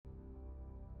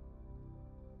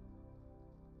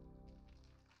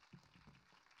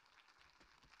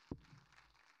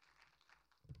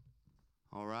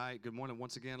All right, good morning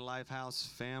once again, Lifehouse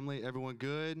family. Everyone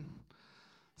good?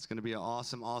 It's going to be an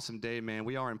awesome, awesome day, man.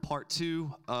 We are in part 2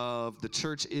 of the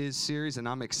Church Is series, and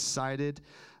I'm excited.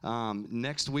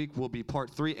 Next week will be part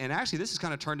 3, and actually this has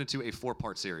kind of turned into a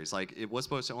 4-part series. Like, it was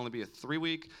supposed to only be a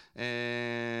 3-week,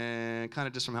 and kind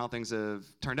of just from how things have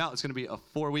turned out, it's going to be a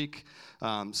 4-week.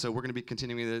 So we're going to be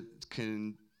continuing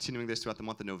this throughout the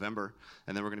month of November,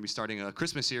 and then we're going to be starting a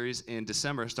Christmas series in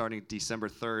December, starting December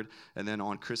 3rd, and then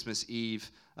on Christmas Eve.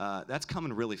 That's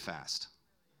coming really fast.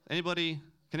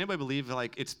 Can anybody believe,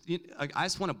 like, I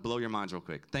just want to blow your minds real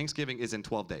quick. Thanksgiving is in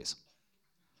 12 days.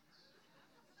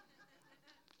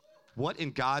 What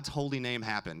in God's holy name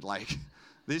happened? Like,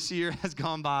 this year has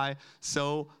gone by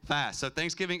so fast. So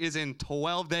Thanksgiving is in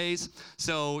 12 days.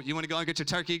 So you want to go and get your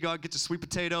turkey, go and get your sweet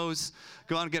potatoes,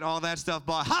 go out and get all that stuff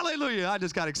bought. Hallelujah! I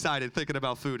just got excited thinking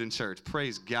about food in church.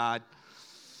 Praise God.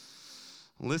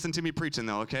 Listen to me preaching,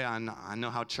 though, okay? I know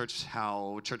how church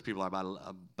people are. About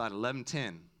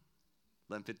 11:10,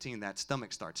 11:15, that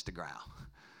stomach starts to growl.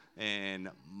 And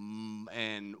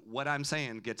what I'm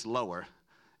saying gets lower,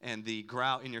 and the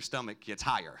growl in your stomach gets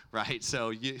higher, right?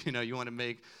 So you want to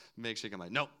make sure you come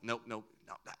like, no. I'm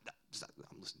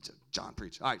listening to John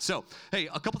preach. All right, so hey,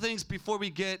 a couple things before we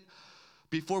get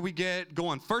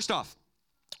going. First off,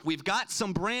 we've got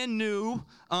some brand new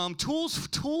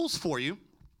tools for you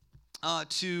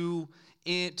to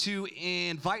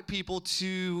invite people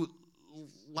to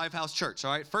Lifehouse Church.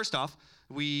 All right, first off,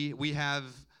 we have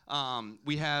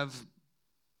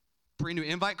brand new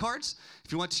invite cards.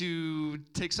 If you want to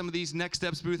take some of these Next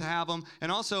Steps booth, have them.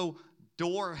 And also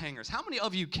door hangers. How many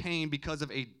of you came because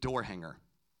of a door hanger?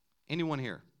 Anyone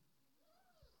here?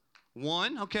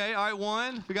 One. Okay. All right.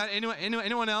 One. We got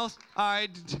anyone else? All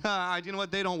right. You know what?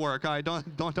 They don't work. All right.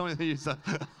 Don't use them.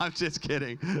 I'm just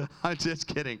kidding. All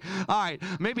right.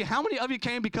 Maybe how many of you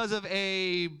came because of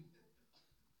a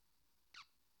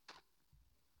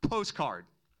postcard?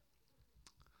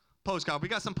 We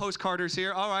got some postcarders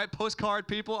here. All right, postcard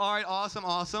people. All right,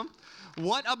 awesome.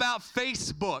 What about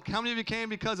Facebook? How many of you came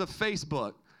because of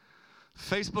Facebook?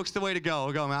 Facebook's the way to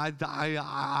go. Man.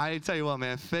 I tell you what,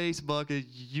 man. Facebook,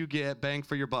 you get bang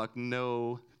for your buck,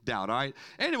 no doubt. All right.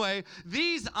 Anyway,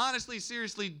 these honestly,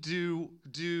 seriously do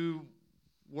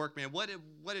work, man. What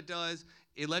it does,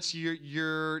 it lets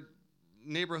your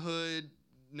neighborhood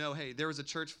know, hey, there is a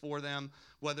church for them.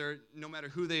 No matter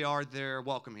who they are, they're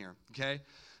welcome here. Okay.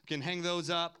 Can hang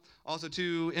those up. Also,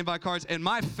 2 invite cards. And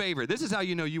my favorite, this is how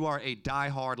you know you are a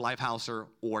diehard Lifehouser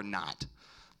or not.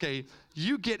 Okay,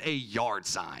 you get a yard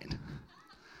sign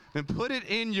and put it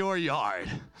in your yard.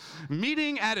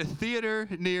 Meeting at a theater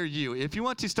near you. If you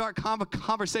want to start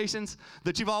conversations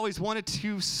that you've always wanted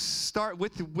to start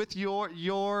with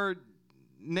your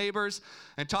neighbors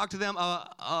and talk to them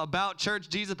about church,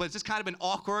 Jesus, but it's just kind of been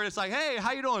awkward. It's like, hey,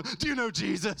 how you doing? Do you know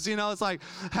Jesus? It's like,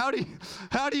 how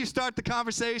do you start the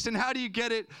conversation? How do you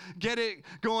get it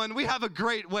going? We have a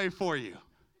great way for you.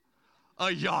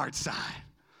 A yard sign.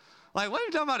 Like, what are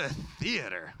you talking about, a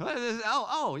theater?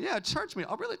 Oh, yeah, church meeting.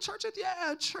 Oh, really, church?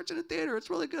 Yeah, church in a theater. It's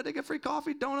really good. They get free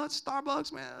coffee, donuts,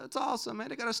 Starbucks, man. It's awesome, man.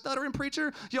 They got a stuttering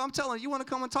preacher. Yo, I'm telling you, you want to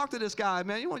come and talk to this guy,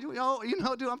 man. Dude, I'm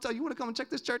telling you want to come and check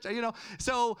this church,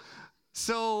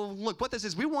 So look, what this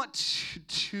is, we want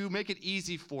to make it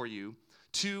easy for you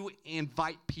to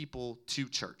invite people to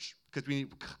church.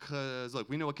 Because, look,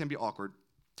 we know it can be awkward.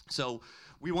 So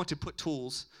we want to put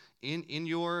tools in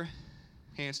your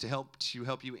hands to help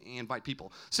you invite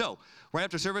people. So right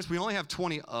after service, we only have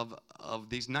 20 of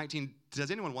these 19.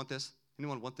 Does anyone want this?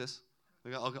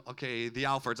 Okay, the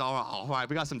Alfords. All right,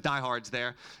 we got some diehards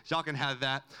there. Y'all can have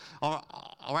that. All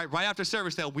right, right after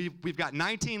service, though, we've got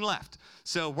 19 left.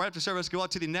 So right after service, go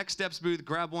out to the Next Steps booth,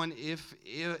 grab one if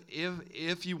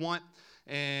you want,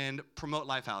 and promote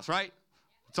Lifehouse. Right?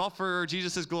 It's all for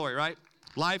Jesus' glory. Right?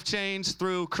 Life change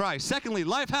through Christ. Secondly,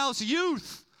 Lifehouse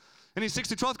Youth. Any 6th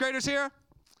through 12th graders here?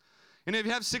 Any of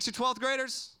you have 6th through 12th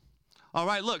graders? All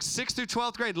right, look, 6th through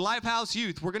 12th grade, Lifehouse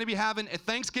Youth. We're going to be having a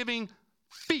Thanksgiving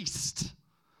feast.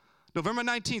 November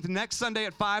 19th, next Sunday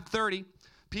at 5:30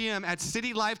 p.m. at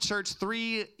City Life Church,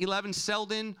 311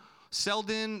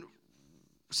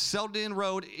 Selden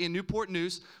Road in Newport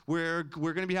News. We're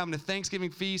going to be having a Thanksgiving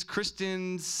feast.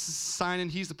 Kristen Simon,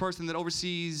 he's the person that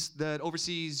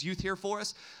oversees youth here for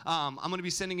us. I'm going to be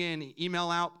sending an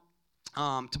email out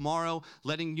tomorrow,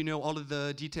 letting you know all of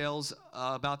the details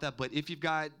about that. But if you've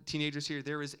got teenagers here,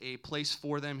 there is a place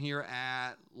for them here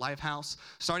at Lifehouse.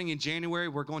 Starting in January,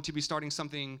 we're going to be starting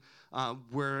something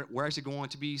where we're actually going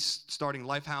to be starting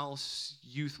Lifehouse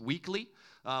Youth Weekly.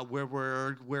 Where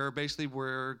we're going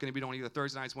to be doing either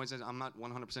Thursday nights, Wednesdays. I'm not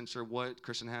 100% sure what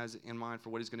Christian has in mind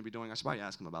for what he's going to be doing. I should probably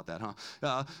ask him about that,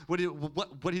 huh?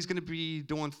 What he's going to be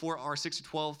doing for our 6th to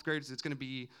 12th graders, it's going to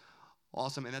be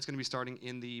awesome, and that's going to be starting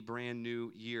in the brand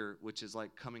new year, which is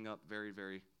like coming up very,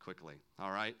 very quickly.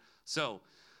 All right? So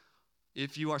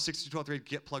if you are 6th to 12th grade,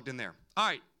 get plugged in there. All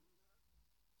right.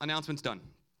 Announcements done.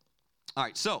 All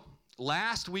right. So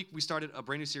last week we started a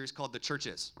brand new series called The Church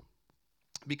Is,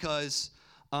 because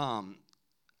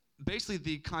basically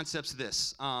the concept's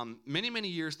this. Many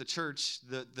years the church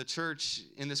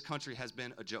in this country has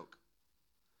been a joke.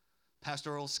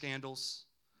 Pastoral scandals,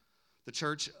 the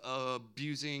church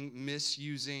abusing,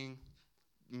 misusing,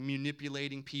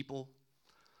 manipulating people.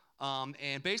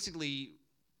 And basically,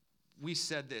 we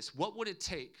said this: what would it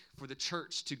take for the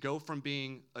church to go from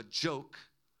being a joke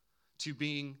to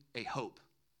being a hope?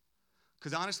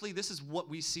 Because honestly, this is what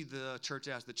we see the church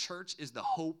as. The church is the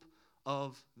hope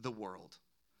of the world.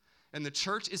 And the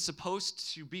church is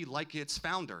supposed to be like its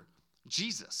founder,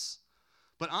 Jesus.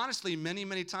 But honestly,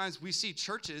 many times we see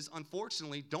churches,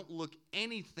 unfortunately, don't look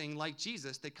anything like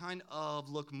Jesus. They kind of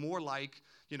look more like,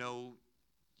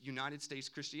 United States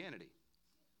Christianity.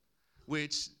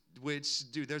 Which,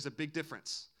 there's a big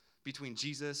difference between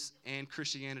Jesus and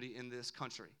Christianity in this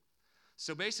country.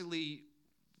 So basically,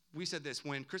 we said this: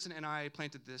 when Kristen and I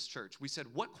planted this church, we said,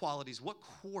 what qualities, what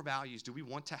core values do we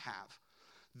want to have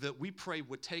that we pray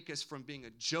would take us from being a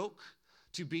joke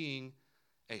to being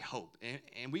a hope?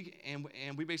 And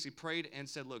we basically prayed and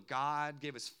said, look, God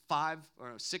gave us 5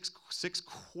 or 6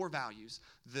 core values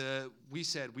that we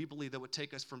said we believe that would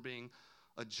take us from being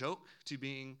a joke to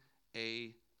being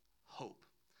a hope.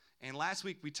 And last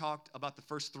week we talked about the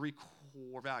first 3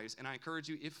 core values. And I encourage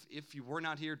you, if you were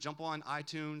not here, jump on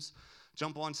iTunes,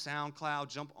 jump on SoundCloud,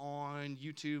 jump on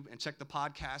YouTube, and check the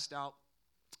podcast out.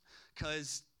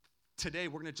 Because today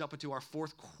we're going to jump into our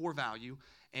 4th core value,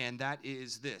 and that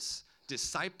is this: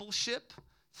 discipleship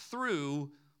through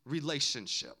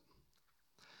relationship.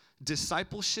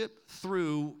 Discipleship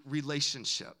through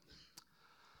relationship.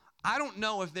 I don't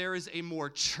know if there is a more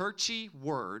churchy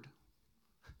word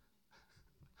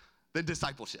than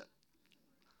discipleship.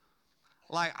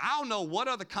 Like, I don't know what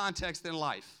other context in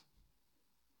life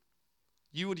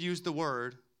you would use the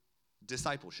word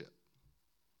discipleship.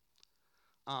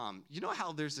 You know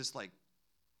how there's this like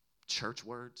church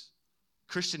words?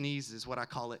 Christianese is what I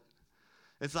call it.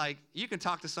 It's like you can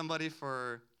talk to somebody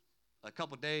for a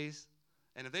couple days,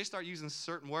 and if they start using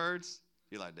certain words,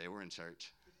 you're like, we're in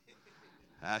church.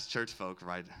 That's church folk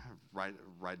right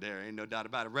there. Ain't no doubt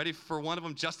about it. Ready for one of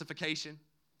them? Justification.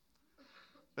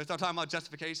 They start talking about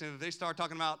justification. If they start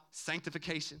talking about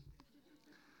sanctification,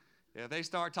 if they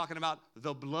start talking about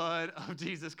the blood of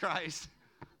Jesus Christ,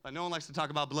 like no one likes to talk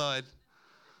about blood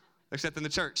except in the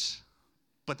church.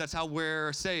 But that's how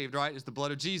we're saved, right? Is the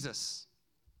blood of Jesus.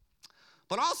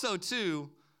 But also, too,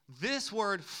 this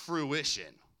word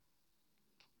fruition.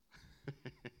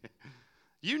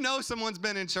 You know someone's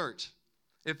been in church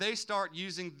if they start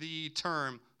using the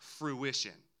term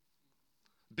fruition.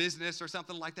 Business or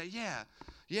something like that. Yeah.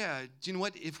 Do you know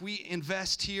what? If we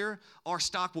invest here, our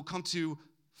stock will come to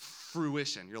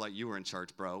fruition. You're like, you were in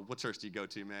church, bro. What church do you go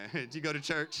to, man? Do you go to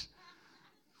church?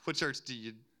 What church do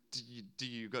you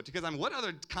go to? Because what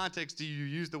other context do you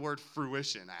use the word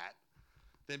fruition at?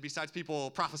 Then besides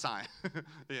people prophesying,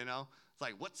 It's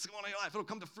like, what's going on in your life? It'll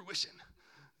come to fruition,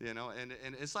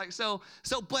 and it's like,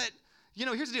 but,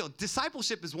 here's the deal.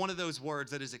 Discipleship is one of those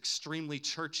words that is extremely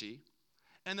churchy,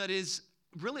 and that is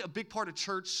really a big part of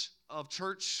church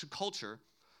culture.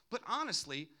 But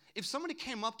honestly, if somebody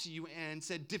came up to you and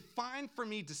said, define for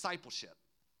me discipleship,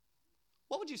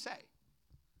 what would you say?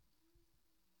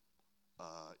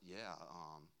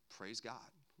 Praise God.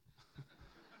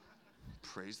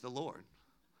 Praise the Lord.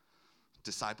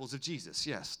 Disciples of Jesus.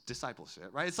 Yes, discipleship,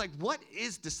 right? It's like, what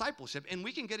is discipleship? And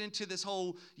we can get into this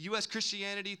whole U.S.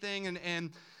 Christianity thing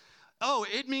and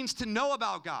it means to know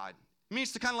about God. It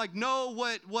means to kind of like know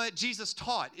what Jesus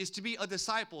taught is to be a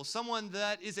disciple, someone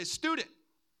that is a student.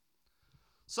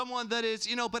 Someone that is,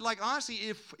 but like honestly,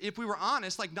 if we were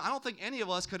honest, like I don't think any of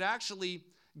us could actually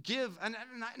give, and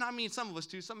I mean some of us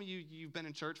too, some of you've been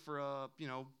in church for a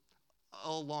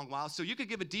long while, so you could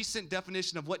give a decent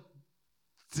definition of what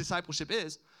discipleship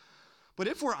is. But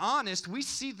if we're honest, we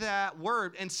see that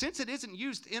word, and since it isn't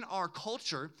used in our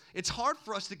culture, it's hard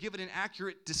for us to give it an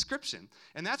accurate description.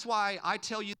 And that's why I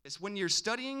tell you this: when you're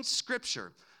studying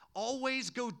Scripture,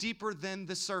 always go deeper than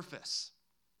the surface.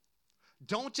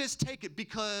 Don't just take it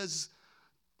because,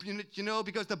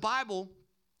 because the Bible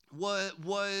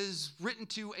was written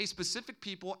to a specific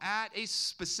people at a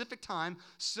specific time.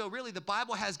 So really, the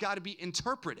Bible has got to be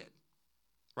interpreted,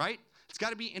 right? It's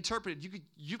got to be interpreted.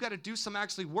 You got to do some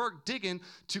actually work digging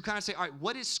to kind of say, all right,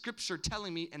 what is Scripture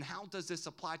telling me, and how does this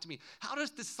apply to me? How does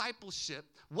discipleship,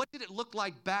 what did it look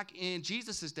like back in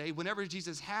Jesus' day whenever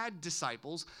Jesus had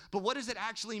disciples? But what does it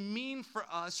actually mean for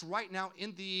us right now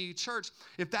in the church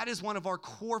if that is one of our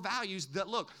core values, that,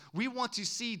 look, we want to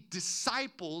see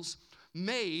disciples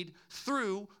made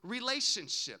through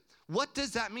relationship? What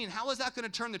does that mean? How is that going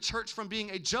to turn the church from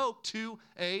being a joke to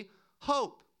a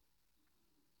hope?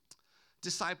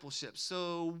 Discipleship.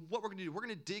 So what we're going to do, we're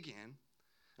going to dig in,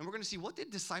 and we're going to see, what did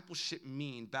discipleship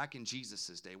mean back in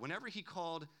Jesus' day? Whenever he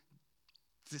called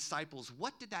disciples,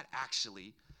 what did that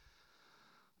actually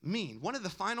mean? One of the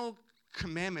final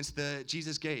commandments that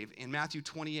Jesus gave in Matthew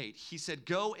 28, he said,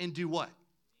 go and do what?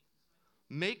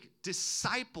 Make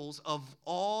disciples of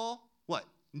all what?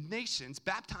 Nations,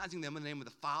 baptizing them in the name of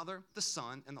the Father, the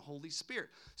Son, and the Holy Spirit.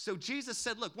 So Jesus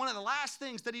said, look, one of the last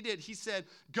things that he did, he said,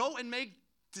 go and make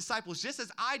disciples, just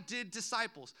as I did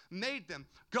disciples, made them,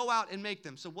 go out and make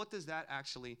them. So what does that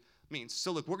actually mean?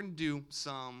 So look, we're going to do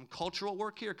some cultural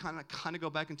work here, kind of go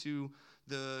back into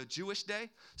the Jewish day.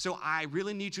 So I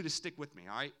really need you to stick with me,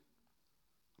 all right?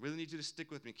 Really need you to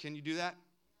stick with me. Can you do that?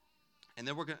 And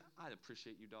then I'd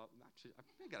appreciate you, dog.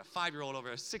 I got a 5-year-old over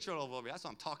here, a 6-year-old over here. That's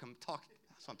what I'm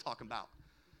talking about.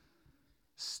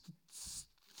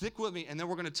 Stick with me, and then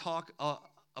we're going to talk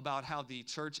about how the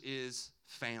church is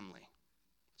family.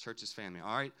 Church is family,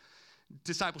 all right?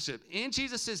 Discipleship. In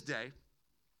Jesus' day,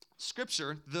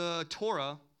 Scripture, the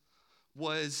Torah,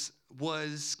 was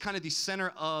kind of the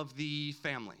center of the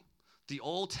family. The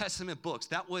Old Testament books,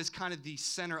 that was kind of the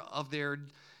center of their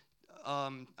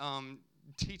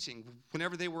teaching.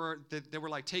 Whenever they were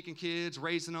like taking kids,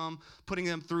 raising them, putting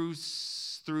them through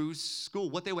school,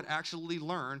 what they would actually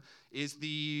learn is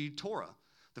the Torah,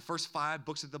 the first 5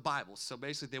 books of the Bible. So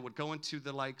basically, they would go into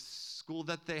the school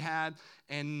that they had,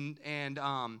 and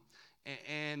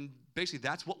basically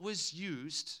that's what was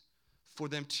used for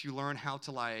them to learn how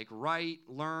to write,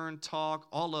 learn, talk,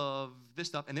 all of this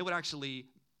stuff, and they would actually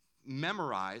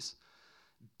memorize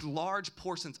large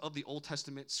portions of the Old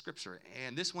Testament Scripture.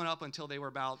 And this went up until they were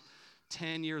about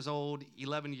 10 years old,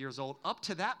 11 years old. Up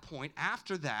to that point,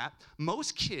 after that,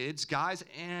 most kids, guys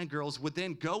and girls, would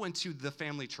then go into the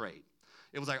family trade.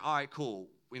 It was like, all right, cool.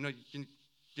 We know,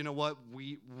 you know what?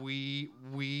 We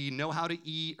know how to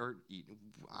eat.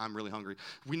 I'm really hungry.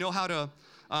 We know how to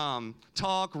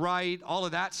talk, write, all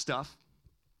of that stuff.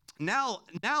 Now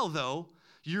though,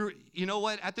 you know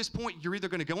what? At this point, you're either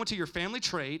going to go into your family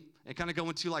trade and kind of go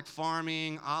into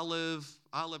farming, olive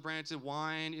branches,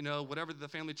 wine, whatever the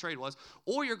family trade was,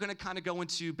 or you're going to kind of go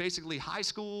into basically high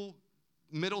school,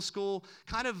 middle school,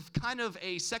 kind of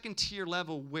a second tier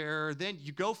level, where then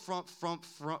you go from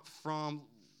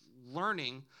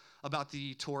learning about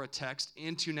the Torah text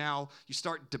into now you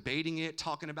start debating it,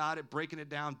 talking about it, breaking it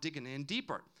down, digging in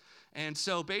deeper. And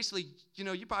so basically,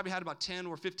 you probably had about 10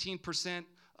 or 15%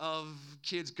 of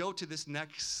kids go to this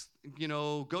next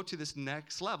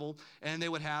level, and they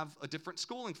would have a different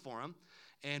schooling for them.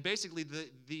 And basically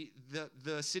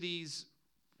the city's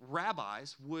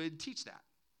rabbis would teach that.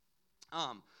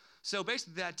 So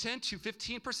basically that 10 to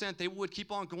 15%, they would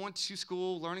keep on going to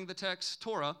school, learning the text,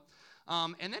 Torah.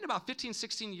 And then about 15,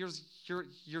 16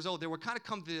 years old, they would kind of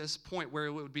come to this point where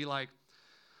it would be like,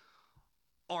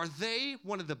 are they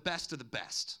one of the best of the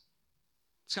best?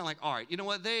 It's kind of like, all right, you know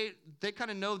what? They kind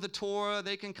of know the Torah.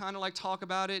 They can kind of talk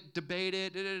about it, debate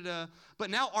it, But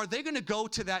now, are they going to go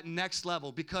to that next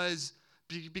level? Because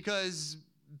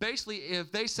basically,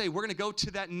 if they say we're going to go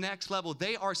to that next level,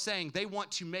 they are saying they want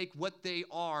to make what they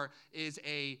are is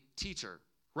a teacher,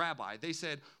 rabbi. They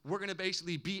said, we're going to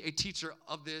basically be a teacher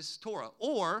of this Torah.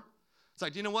 Or it's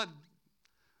like, you know what,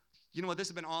 this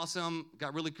has been awesome,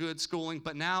 got really good schooling,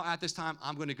 but now at this time,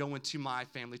 I'm going to go into my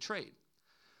family trade.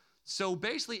 So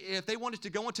basically, if they wanted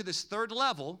to go into this third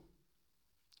level,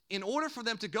 in order for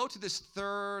them to go to this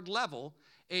third level,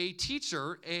 a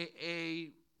teacher, a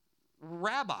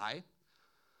rabbi,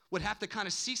 would have to kind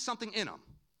of see something in them.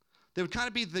 They would kind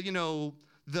of be the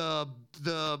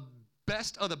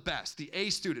best of the best, the A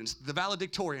students, the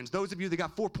valedictorians, those of you that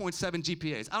got 4.7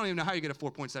 GPAs. I don't even know how you get a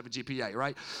 4.7 GPA,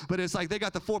 right? But it's like they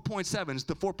got the 4.7s,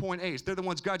 the 4.8s. They're the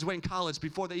ones graduating college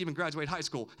before they even graduate high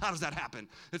school. How does that happen?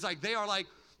 It's like they are like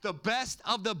the best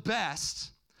of the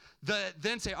best that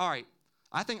then say, all right,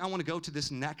 I think I want to go to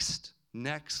this next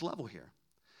level here.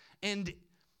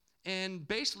 And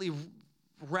basically,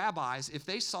 rabbis, if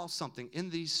they saw something in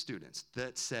these students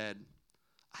that said,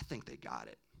 I think they got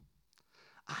it.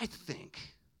 I think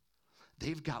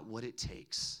they've got what it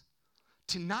takes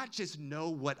to not just know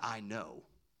what I know,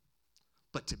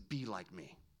 but to be like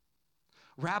me.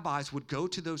 Rabbis would go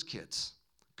to those kids,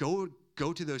 go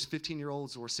to those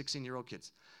 15-year-olds or 16-year-old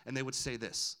kids, and they would say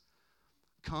this,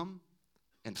 come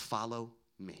and follow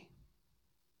me.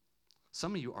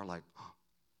 Some of you are like, oh,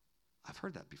 I've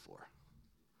heard that before.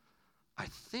 I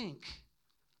think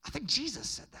Jesus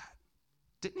said that,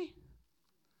 didn't he?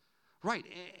 Right,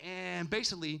 and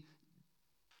basically,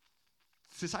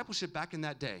 discipleship back in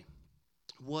that day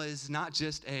was not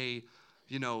just a,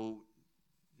 know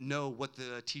what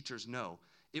the teachers know.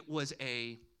 It was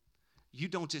you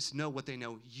don't just know what they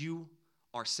know, you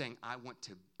are saying, I want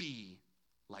to be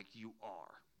like you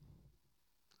are.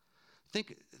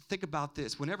 Think about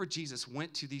this. Whenever Jesus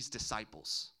went to these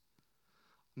disciples,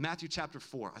 Matthew chapter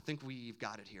 4, I think we've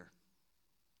got it here.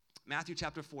 Matthew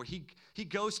chapter 4, he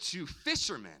goes to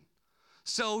fishermen.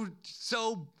 So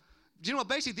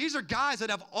basically these are guys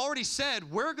that have already said,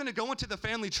 we're going to go into the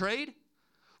family trade.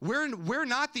 We're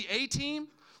not the A team.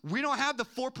 We don't have the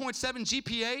 4.7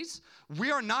 GPAs.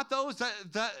 We are not those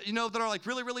that are like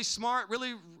really, really smart,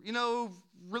 really,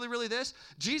 really this.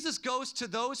 Jesus goes to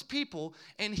those people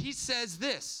and he says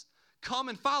this, come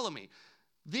and follow me.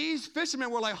 These fishermen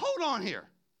were like, hold on here.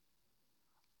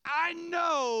 I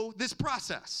know this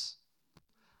process.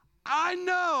 I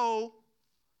know.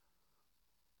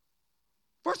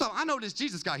 First off, I know this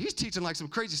Jesus guy. He's teaching like some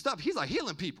crazy stuff. He's like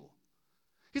healing people.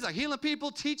 He's like healing people,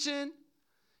 teaching.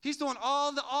 He's doing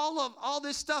all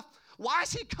this stuff. Why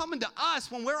is he coming to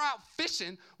us when we're out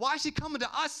fishing? Why is he coming to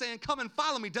us saying, come and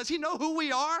follow me? Does he know who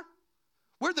we are?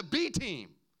 We're the B team.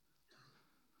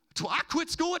 I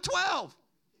quit school at 12.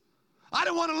 I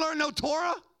didn't want to learn no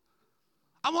Torah.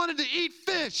 I wanted to eat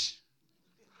fish.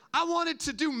 I wanted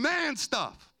to do man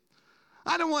stuff.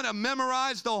 I didn't want to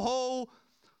memorize the whole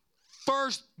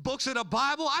first books of the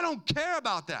Bible. I don't care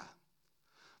about that.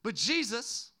 But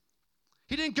Jesus,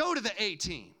 he didn't go to the A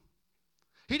team.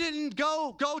 He didn't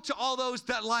go to all those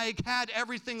that like had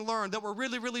everything learned, that were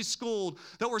really, really schooled,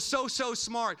 that were so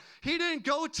smart. He didn't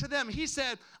go to them. He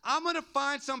said, I'm going to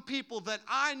find some people that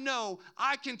I know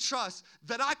I can trust,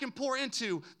 that I can pour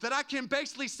into, that I can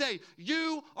basically say,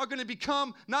 you are going to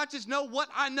become, not just know what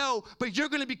I know, but you're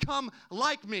going to become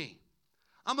like me.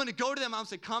 I'm going to go to them. I'm going to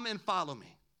say, come and follow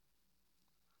me.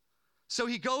 So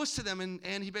he goes to them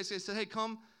and he basically said, hey,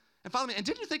 come and follow me. And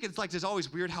didn't you think it's like just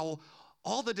always weird how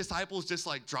all the disciples just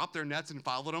like dropped their nets and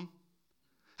followed him?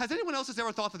 Has anyone else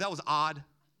ever thought that was odd?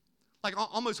 Like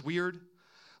almost weird?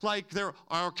 Like they're,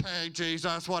 okay,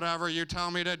 Jesus, whatever you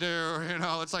tell me to do.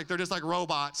 It's like they're just like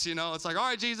robots, It's like, all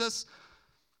right, Jesus.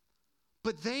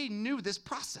 But they knew this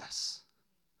process.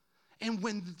 And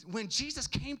when Jesus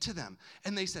came to them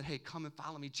and they said, hey, come and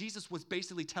follow me, Jesus was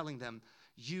basically telling them,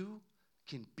 you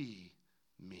can be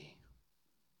me.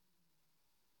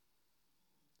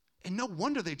 And no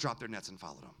wonder they dropped their nets and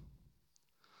followed him.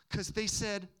 Because they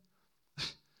said,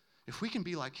 if we can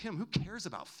be like him, who cares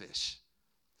about fish?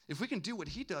 If we can do what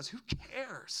he does, who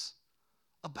cares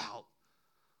about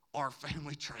our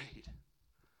family trade?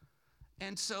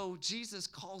 And so Jesus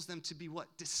calls them to be what?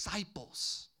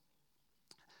 Disciples.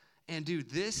 And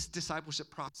dude, this discipleship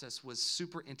process was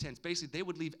super intense. Basically, they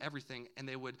would leave everything and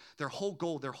their whole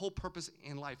goal, their whole purpose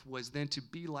in life was then to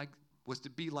be like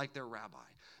their rabbi,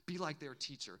 be like their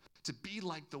teacher, to be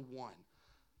like the one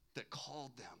that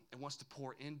called them and wants to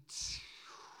pour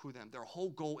into them. Their whole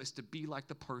goal is to be like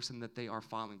the person that they are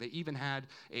following. They even had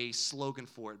a slogan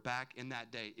for it back in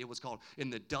that day. It was called, in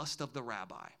the dust of the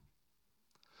rabbi.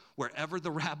 Wherever the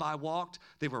rabbi walked,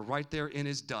 they were right there in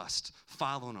his dust,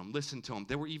 following him, listening to him.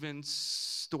 There were even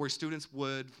students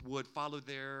would follow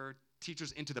their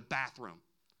teachers into the bathroom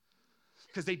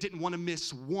because they didn't want to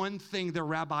miss one thing their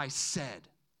rabbi said,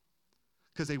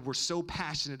 because they were so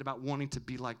passionate about wanting to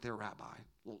be like their rabbi,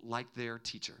 like their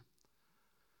teacher.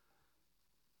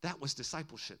 That was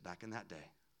discipleship back in that day.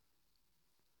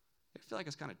 I feel like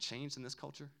it's kind of changed in this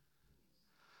culture,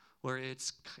 where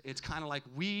it's kind of like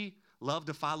we love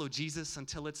to follow Jesus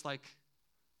until it's like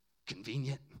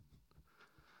convenient.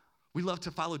 We love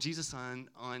to follow Jesus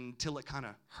until it kind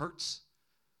of hurts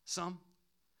some.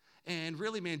 And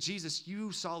really, man, Jesus,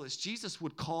 you saw this. Jesus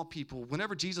would call people.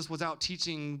 Whenever Jesus was out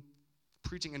teaching,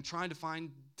 preaching, and trying to find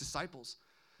disciples,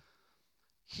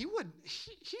 he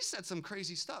said some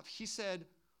crazy stuff. He said,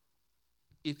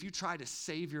 if you try to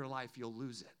save your life, you'll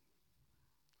lose it.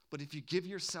 But if you give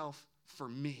yourself for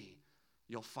me,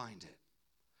 you'll find it.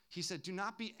 He said, do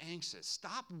not be anxious.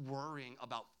 Stop worrying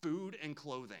about food and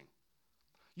clothing.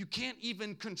 You can't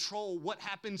even control what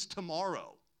happens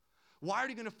tomorrow. Why are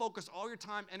you going to focus all your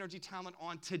time, energy, talent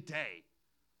on today?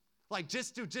 Like,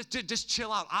 just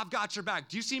chill out. I've got your back.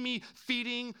 Do you see me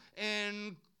feeding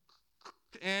and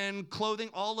clothing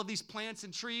all of these plants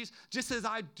and trees just as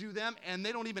I do them, and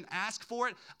they don't even ask for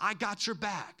it? I got your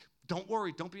back. Don't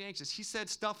worry. Don't be anxious. He said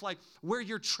stuff like, where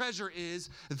your treasure is,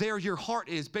 there your heart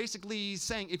is. Basically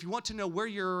saying, if you want to know where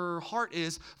your heart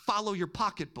is, follow your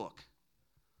pocketbook.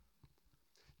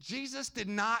 Jesus did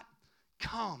not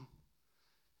come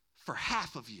for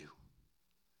half of you.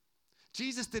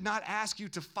 Jesus did not ask you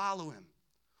to follow him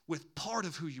with part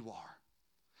of who you are.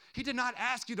 He did not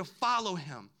ask you to follow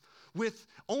him with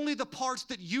only the parts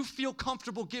that you feel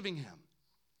comfortable giving him.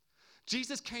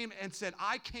 Jesus came and said,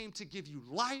 I came to give you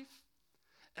life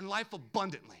and life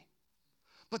abundantly.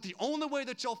 But the only way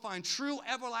that you'll find true,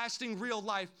 everlasting, real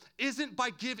life isn't by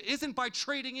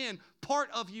trading in part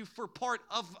of you for part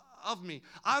of me.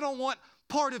 I don't want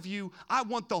part of you. I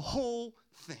want the whole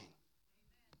thing.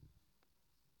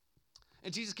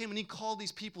 And Jesus came and he called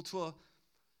these people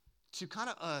to kind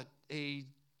of a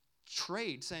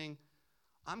trade, saying,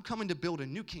 I'm coming to build a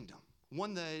new kingdom,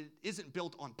 one that isn't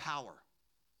built on power,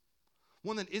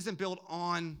 one that isn't built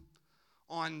on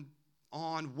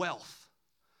wealth,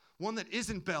 one that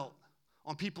isn't built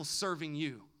on people serving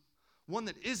you, one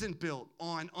that isn't built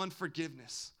on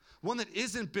unforgiveness, one that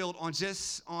isn't built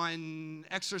on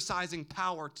exercising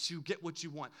power to get what you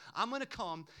want. I'm going to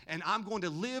come and I'm going to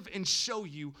live and show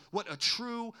you what a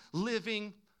true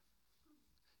living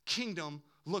kingdom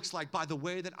looks like by the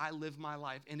way that I live my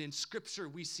life. And in Scripture,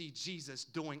 we see Jesus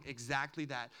doing exactly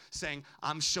that, saying,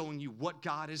 I'm showing you what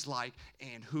God is like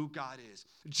and who God is.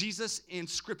 Jesus in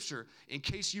Scripture, in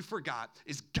case you forgot,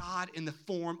 is God in the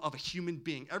form of a human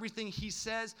being. Everything he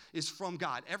says is from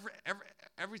God.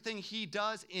 Everything he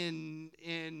does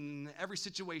in every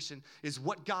situation is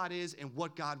what God is and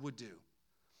what God would do.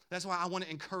 That's why I want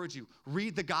to encourage you,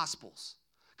 read the Gospels.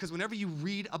 Because whenever you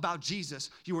read about Jesus,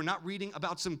 you are not reading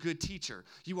about some good teacher.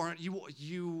 You are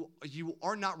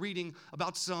not reading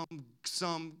about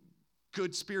some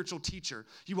good spiritual teacher.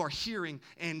 You are hearing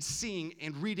and seeing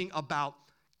and reading about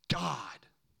God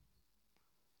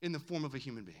in the form of a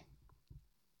human being.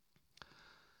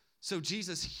 So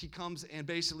Jesus, he comes and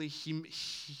basically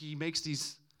he makes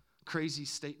these crazy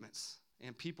statements,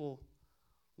 and people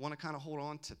want to kind of hold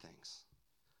on to things.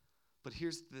 But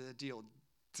here's the deal.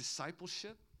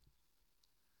 Discipleship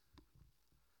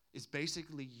is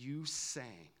basically you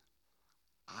saying,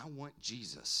 I want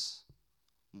Jesus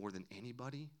more than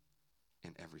anybody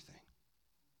and everything.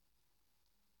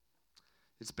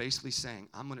 It's basically saying,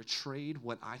 I'm going to trade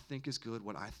what I think is good,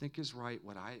 what I think is right,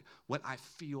 what I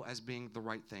feel as being the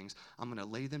right things. I'm going to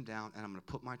lay them down, and I'm going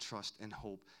to put my trust and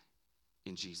hope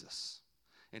in Jesus.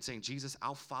 And saying, Jesus,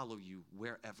 I'll follow you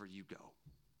wherever you go,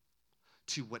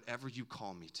 to whatever you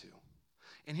call me to.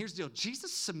 And here's the deal.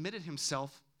 Jesus submitted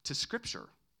himself to Scripture.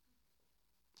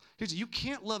 You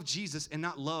can't love Jesus and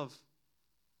not love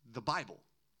the Bible.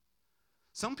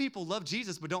 Some people love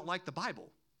Jesus but don't like the Bible.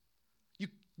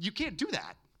 You can't do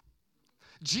that.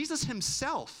 Jesus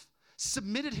himself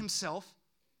submitted himself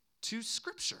to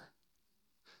Scripture.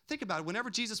 Think about it.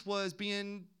 Whenever Jesus was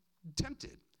being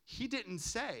tempted, he didn't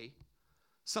say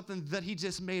something that he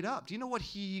just made up. Do you know what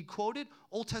he quoted?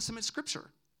 Old Testament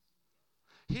Scripture.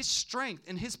 His strength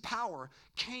and his power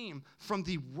came from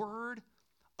the Word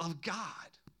of God.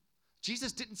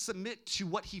 Jesus didn't submit to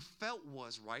what he felt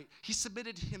was right. He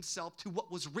submitted himself to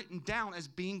what was written down as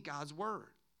being God's Word.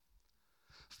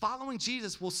 Following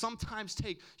Jesus will sometimes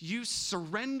take you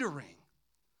surrendering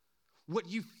what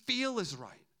you feel is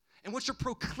right and what your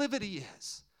proclivity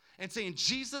is and saying,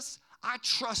 Jesus, I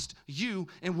trust you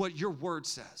and what your word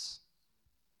says.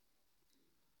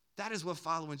 That is what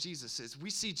following Jesus is. We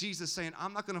see Jesus saying,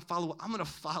 I'm not going to follow, I'm going to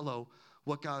follow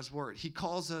what God's word. He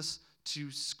calls us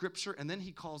to Scripture, and then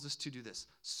he calls us to do this,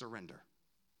 surrender.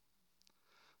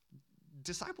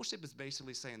 Discipleship is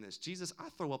basically saying this, Jesus, I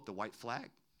throw up the white flag.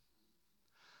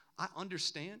 I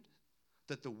understand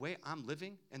that the way I'm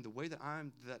living and the way that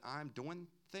I'm doing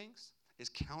things is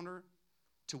counter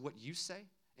to what you say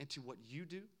and to what you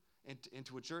do and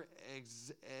to what your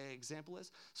example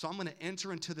is. So I'm going to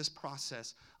enter into this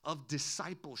process of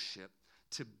discipleship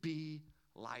to be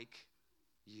like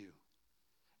you.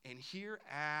 And here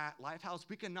at Lifehouse,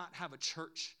 we cannot have a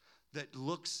church that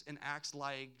looks and acts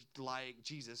like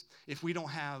Jesus if we don't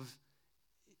have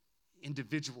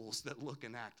individuals that look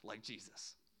and act like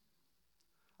Jesus.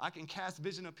 I can cast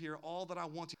vision up here all that I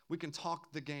want to. We can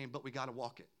talk the game, but we got to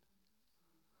walk it.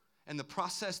 And the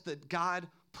process that God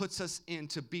puts us in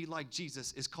to be like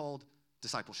Jesus is called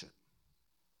discipleship.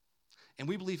 And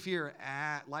we believe here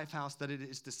at Lifehouse that it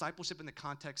is discipleship in the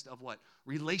context of what?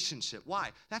 Relationship.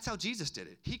 Why? That's how Jesus did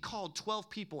it. He called 12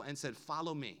 people and said,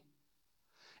 follow me.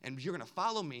 And you're going to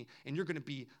follow me, and you're going to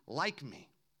be like me.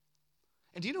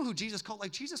 And do you know who Jesus called?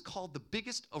 Like, Jesus called the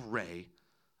biggest array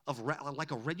of,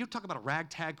 you talk about a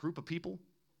ragtag group of people.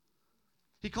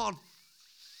 He called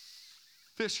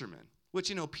fishermen,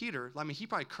 which, Peter, he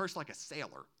probably cursed like a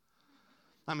sailor.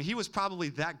 He was probably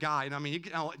that guy.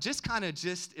 And just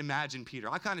imagine Peter.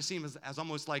 I kind of see him as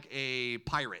almost like a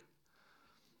pirate.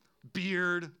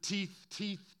 Beard, teeth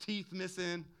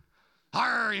missing.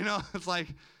 Arr, it's like,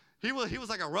 he was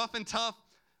like a rough and tough,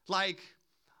 like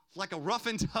a rough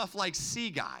and tough, sea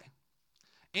guy.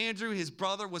 Andrew, his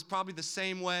brother, was probably the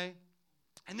same way.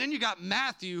 And then you got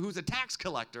Matthew, who's a tax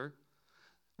collector,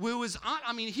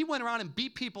 he went around and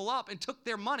beat people up and took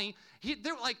their money.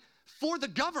 They're like, for the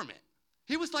government.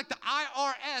 He was like the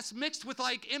IRS mixed with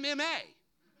MMA.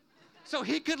 So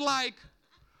he could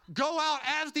go out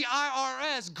as the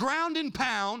IRS, ground and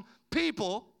pound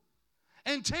people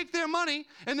and take their money,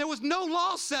 and there was no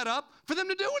law set up for them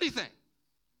to do anything.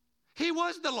 He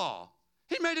was the law.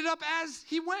 He made it up as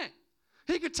he went.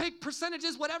 He could take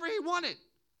percentages, whatever he wanted.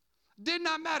 Did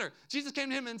not matter. Jesus came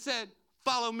to him and said,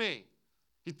 follow me.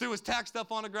 He threw his tax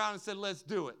stuff on the ground and said, let's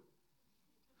do it.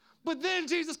 But then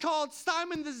Jesus called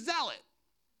Simon the Zealot.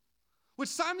 Which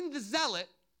Simon the Zealot,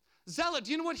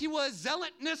 do you know what he was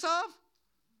zealotness of?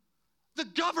 The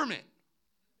government.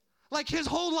 His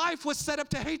whole life was set up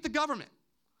to hate the government.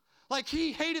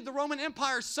 He hated the Roman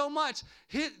Empire so much.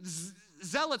 His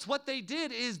zealots, what they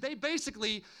did is they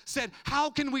basically said, how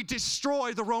can we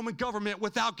destroy the Roman government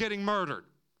without getting murdered?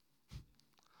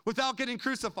 Without getting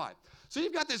crucified. So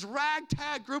you've got this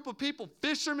ragtag group of people,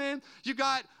 fishermen. You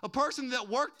got a person that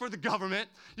worked for the government.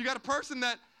 You got a person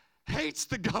that hates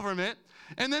the government.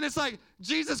 And then it's like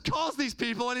Jesus calls these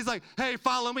people and he's like, hey,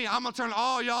 follow me. I'm going to turn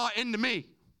all y'all into me.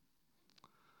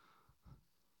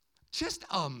 Just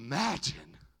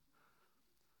imagine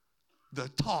the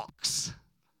talks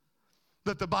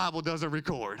that the Bible doesn't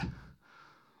record.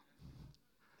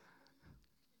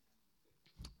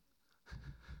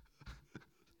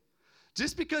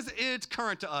 Just because it's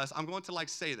current to us, I'm going to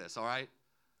say this, all right?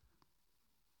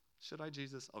 Should I,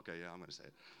 Jesus? Okay, yeah, I'm going to say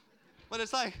it. But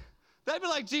it's that'd be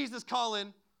like Jesus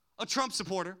calling a Trump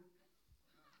supporter,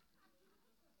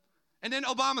 and then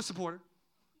Obama supporter,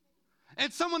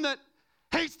 and someone that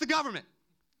hates the government.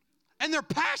 And they're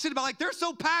passionate about they're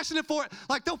so passionate for it.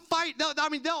 They'll fight,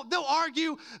 they'll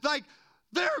argue,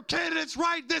 their candidate's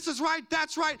right, this is right,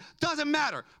 that's right, doesn't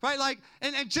matter, right?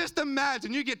 And just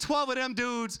imagine you get 12 of them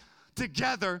dudes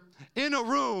together in a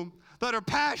room that are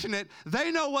passionate. They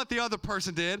know what the other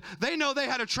person did. They know they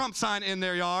had a Trump sign in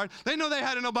their yard. They know they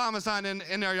had an Obama sign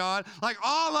in their yard.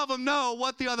 All of them know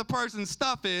what the other person's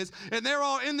stuff is, and they're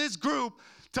all in this group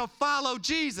to follow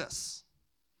Jesus.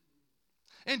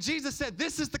 And Jesus said,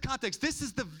 this is the context. This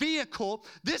is the vehicle.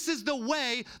 This is the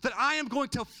way that I am going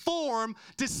to form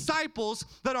disciples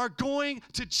that are going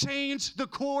to change the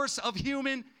course of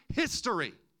human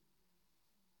history.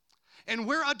 And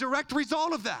we're a direct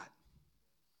result of that.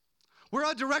 We're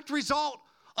a direct result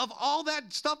of all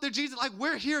that stuff that Jesus,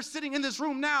 we're here sitting in this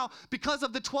room now because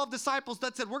of the 12 disciples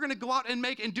that said, we're going to go out and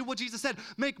make and do what Jesus said,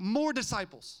 make more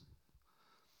disciples.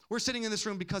 We're sitting in this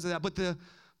room because of that.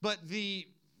 But the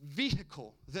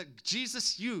vehicle that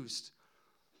Jesus used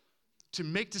to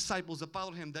make disciples that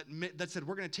followed him, that said,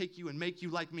 we're going to take you and make you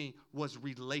like me, was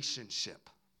relationship.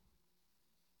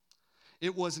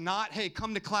 It was not, hey,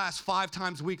 come to class 5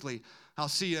 times weekly. I'll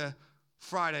see you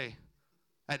Friday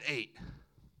at 8.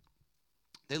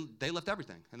 They left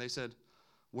everything, and they said,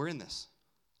 we're in this.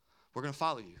 We're going to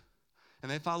follow you.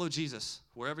 And they followed Jesus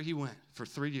wherever he went for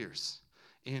 3 years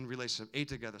in relationship, ate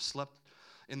together, slept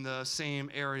in the same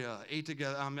area, ate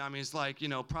together. It's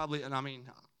probably, and I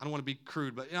don't want to be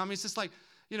crude, but, it's just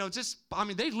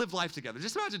they live life together.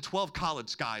 Just imagine 12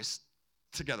 college guys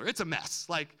together. It's a mess.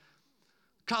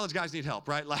 College guys need help,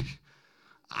 right?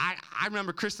 I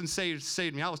remember Kristen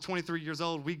saved me. I was 23 years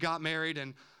old. We got married,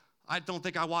 and I don't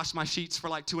think I washed my sheets for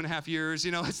 2.5 years.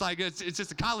 It's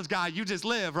just a college guy. You just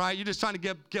live, right? You're just trying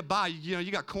to get by.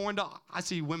 You got corn dogs. I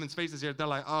see women's faces here. They're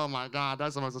like, oh, my God,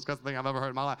 that's the most disgusting thing I've ever heard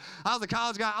in my life. I was a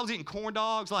college guy. I was eating corn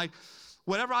dogs,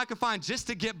 whatever I could find just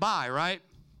to get by, right?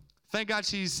 Thank God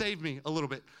she saved me a little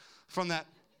bit from that.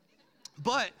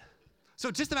 But,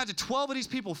 so just imagine 12 of these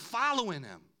people following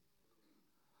him.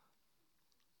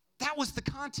 That was the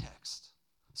context.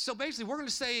 So basically, we're going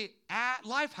to say at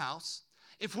Lifehouse,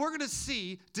 if we're going to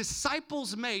see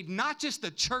disciples made, not just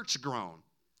the church grown.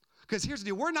 Because here's the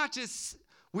deal, we're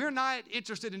not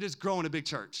interested in just growing a big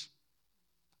church.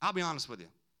 I'll be honest with you.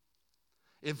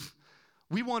 If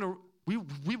we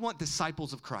want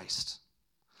disciples of Christ.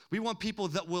 We want people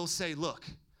that will say, look,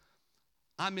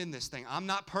 I'm in this thing. I'm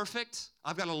not perfect.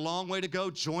 I've got a long way to go.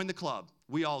 Join the club.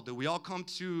 We all do. We all come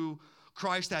to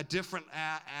Christ at different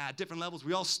levels.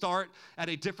 We all start at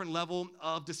a different level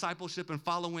of discipleship and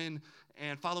following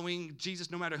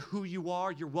Jesus. No matter who you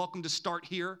are, you're welcome to start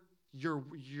here.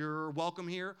 You're welcome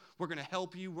here. We're going to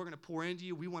help you. We're going to pour into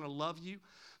you. We want to love you.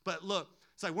 But look,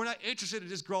 it's like we're not interested in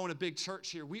just growing a big church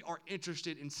here. We are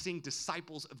interested in seeing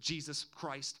disciples of Jesus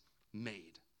Christ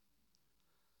made.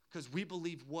 Because we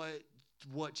believe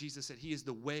what Jesus said. He is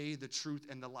the way, the truth,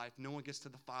 and the life. No one gets to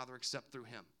the Father except through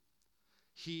him.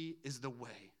 He is the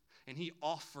way. And he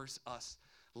offers us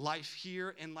life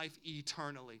here and life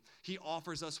eternally. He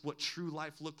offers us what true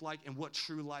life looked like and what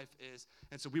true life is.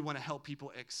 And so we want to help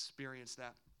people experience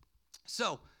that.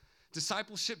 So,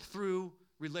 discipleship through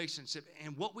relationship.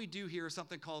 And what we do here is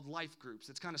something called life groups.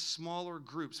 It's kind of smaller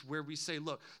groups where we say,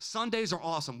 look, Sundays are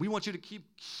awesome. We want you to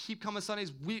keep coming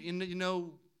Sundays. We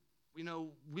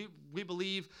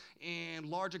believe in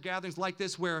larger gatherings like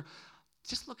this where,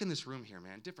 just look in this room here,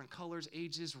 man. Different colors,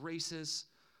 ages, races.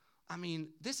 I mean,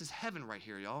 this is heaven right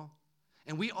here, y'all.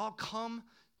 And we all come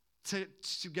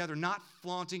together, not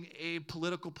flaunting a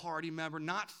political party member,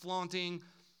 not flaunting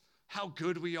how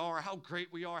good we are, how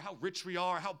great we are, how rich we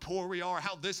are, how poor we are,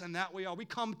 how this and that we are. We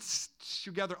come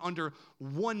together under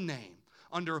one name,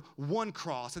 under one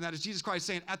cross, and that is Jesus Christ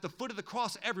saying, at the foot of the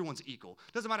cross, everyone's equal.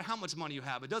 Doesn't matter how much money you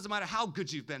have. It doesn't matter how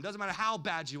good you've been. Doesn't matter how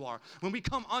bad you are. When we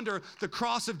come under the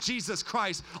cross of Jesus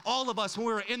Christ, all of us, when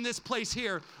we're in this place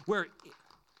here, we're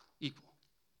equal.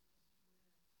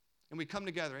 And we come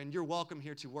together, and you're welcome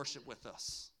here to worship with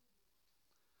us.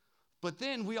 But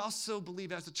then we also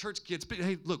believe as the church gets big,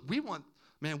 hey, look, we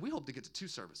hope to get to 2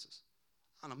 services.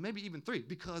 I don't know, maybe even 3.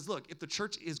 Because look, if the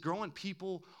church is growing,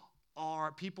 people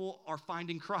are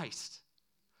finding Christ.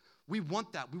 We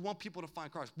want that. We want people to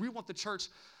find Christ. We want the church,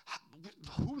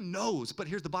 who knows? But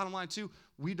here's the bottom line too.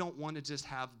 We don't want to just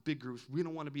have big groups. We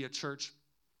don't want to be a church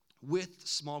with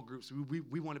small groups.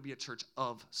 We want to be a church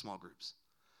of small groups,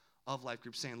 of life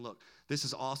groups, saying, look, this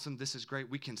is awesome. This is great.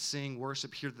 We can sing,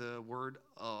 worship, hear the word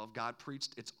of God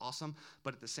preached. It's awesome.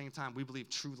 But at the same time, we believe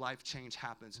true life change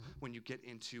happens when you get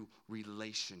into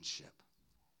relationship,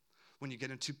 when you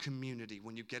get into community,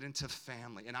 when you get into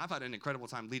family. And I've had an incredible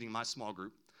time leading my small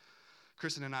group.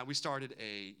 Kristen and I, we started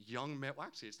a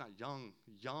actually it's not young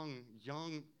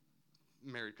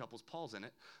married couples. Paul's in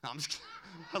it. No, I'm just kidding.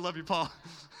 I love you, Paul.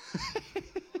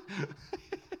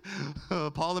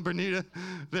 Paul and Bernita,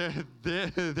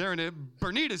 they're in it.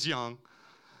 Bernita's young,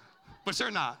 but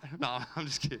they're not. No, I'm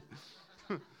just kidding.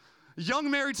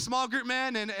 Young married small group,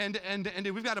 man, and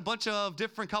we've got a bunch of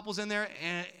different couples in there,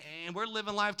 and we're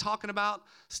living life, talking about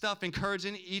stuff,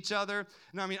 encouraging each other.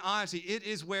 And I mean, honestly, it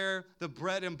is where the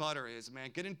bread and butter is, man.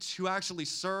 Getting to actually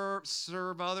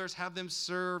serve others, have them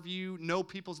serve you, know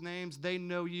people's names, they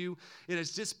know you. It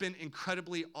has just been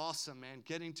incredibly awesome, man,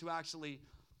 getting to actually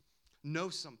know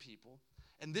some people.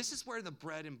 And this is where the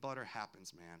bread and butter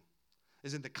happens, man,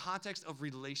 is in the context of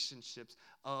relationships,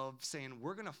 of saying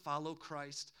we're going to follow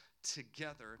Christ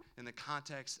together in the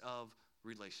context of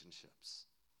relationships.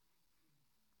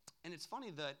 And it's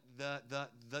funny that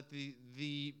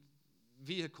the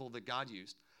vehicle that God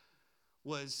used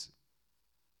was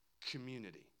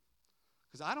community.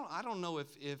 Because I don't know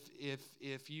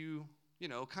if you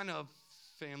kind of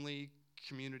family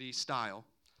community style.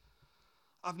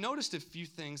 I've noticed a few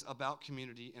things about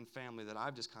community and family that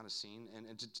I've just kind of seen,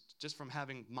 and just from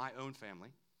having my own family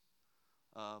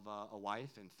of a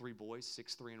wife and 3 boys,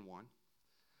 6, 3, and 1.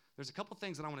 There's a couple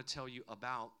things that I want to tell you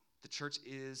about the church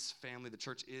is family, the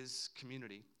church is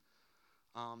community.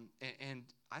 And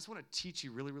I just want to teach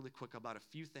you really, really quick about a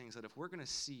few things that if we're going to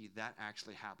see that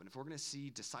actually happen, if we're going to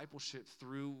see discipleship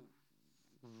through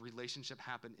relationship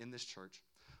happen in this church,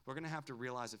 we're going to have to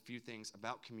realize a few things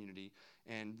about community,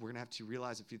 and we're going to have to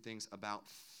realize a few things about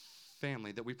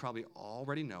family that we probably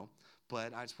already know,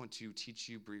 but I just want to teach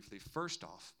you briefly. First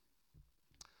off,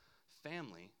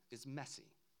 family is messy.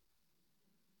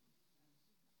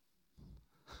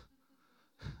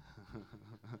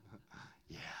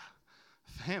 Yeah,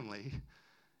 family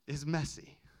is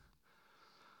messy.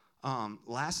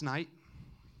 Last night,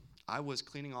 I was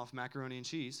cleaning off macaroni and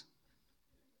cheese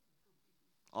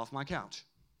off my couch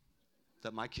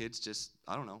that my kids just,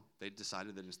 I don't know, they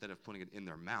decided that instead of putting it in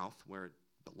their mouth where it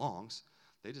belongs,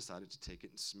 they decided to take it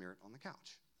and smear it on the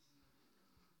couch.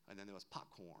 And then there was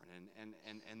popcorn,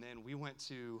 and then we went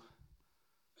to,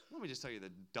 let me just tell you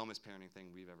the dumbest parenting thing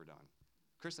we've ever done.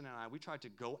 Kristen and I, we tried to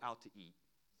go out to eat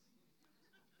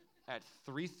at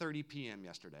 3:30 p.m.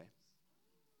 yesterday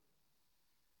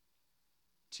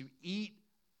to eat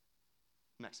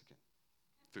Mexican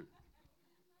food.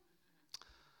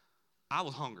 I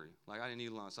was hungry. Like, I didn't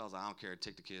eat lunch, so I was like, I don't care.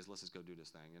 Take the kids. Let's just go do this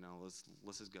thing. You know, let's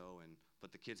just go.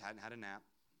 But the kids hadn't had a nap.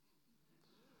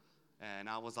 And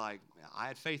I was like, I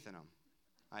had faith in them.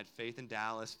 I had faith in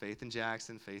Dallas, faith in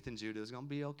Jackson, faith in Judah. It's going to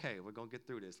be okay. We're going to get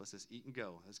through this. Let's just eat and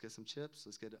go. Let's get some chips.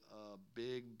 Let's get a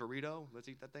big burrito. Let's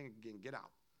eat that thing and get out.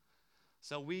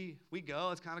 So we go.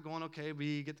 It's kind of going okay.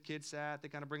 We get the kids sat. They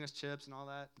kind of bring us chips and all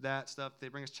that stuff. They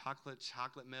bring us chocolate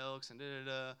milks and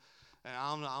da-da-da. And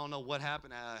I don't know what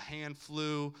happened. A hand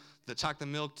flew. The chocolate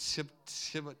milk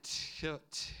tipped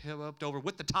over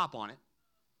with the top on it.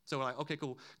 So we're like, okay,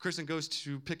 cool. Kristen goes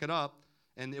to pick it up,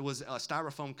 and it was a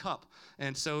styrofoam cup.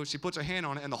 And so she puts her hand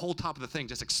on it, and the whole top of the thing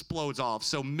just explodes off.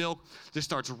 So milk just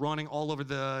starts running all over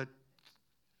the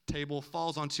table,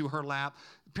 falls onto her lap,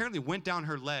 apparently went down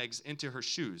her legs into her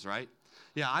shoes, right?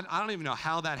 Yeah, I don't even know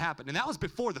how that happened. And that was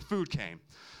before the food came.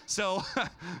 So I'm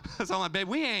like, babe,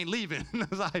 we ain't leaving. I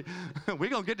was like, we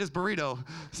going to get this burrito.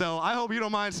 So I hope you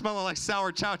don't mind smelling like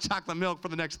sour chocolate milk for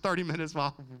the next 30 minutes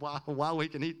while we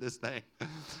can eat this thing.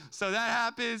 So that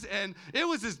happens, and it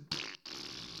was just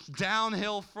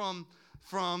downhill from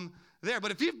there.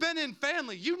 But if you've been in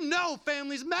family, you know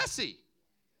family's messy.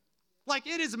 Like,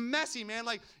 it is messy, man.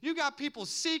 Like, you got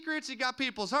people's secrets, you got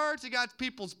people's hurts, you got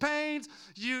people's pains,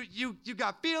 you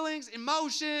got feelings,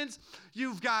 emotions,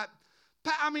 you've got,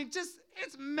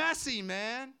 it's messy,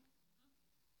 man.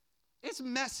 It's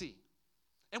messy.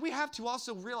 And we have to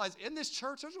also realize in this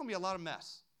church, there's going to be a lot of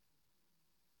mess.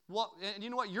 And you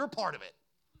know what? You're part of it.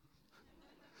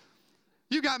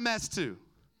 You got mess too.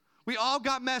 We all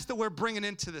got mess that we're bringing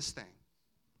into this thing.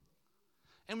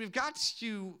 And we've got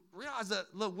to realize that,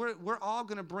 look, we're all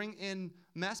going to bring in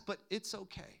mess, but it's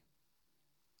okay.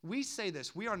 We say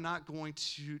this. We are not going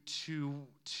to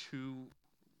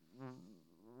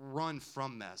run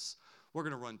from mess. We're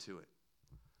going to run to it.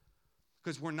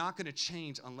 Because we're not going to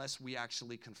change unless we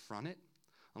actually confront it,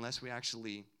 unless we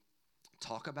actually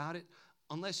talk about it,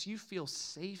 unless you feel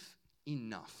safe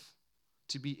enough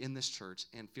to be in this church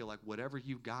and feel like whatever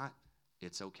you got,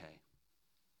 it's okay.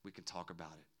 We can talk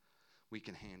about it. We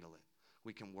can handle it.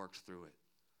 We can work through it.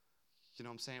 You know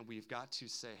what I'm saying? We've got to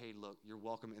say, hey, look, you're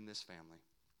welcome in this family.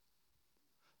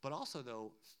 But also,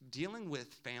 though, dealing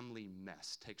with family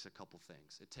mess takes a couple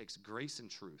things. It takes grace and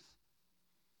truth.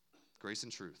 Grace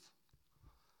and truth.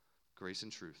 Grace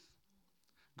and truth.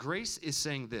 Grace is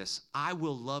saying this: I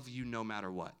will love you no matter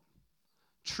what.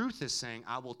 Truth is saying,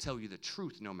 I will tell you the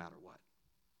truth no matter what.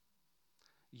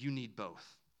 You need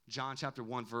both. John chapter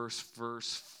 1, verse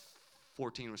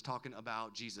 14 was talking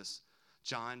about Jesus.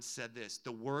 John said this: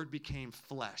 the Word became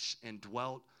flesh and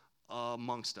dwelt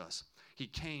amongst us. He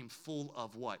came full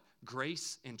of what?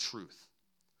 Grace and truth.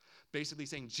 Basically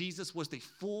saying Jesus was the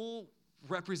full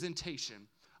representation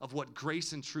of what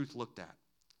grace and truth what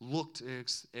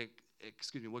grace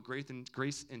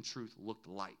and truth looked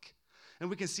like. And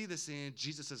we can see this in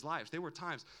Jesus' life. There were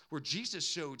times where Jesus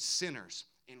showed sinners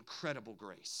incredible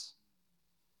grace.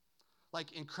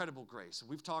 Like incredible grace.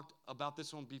 We've talked about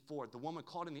this one before. The woman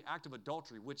caught in the act of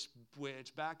adultery, which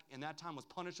back in that time was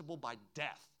punishable by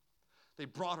death. They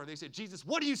brought her. They said, Jesus,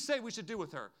 what do you say we should do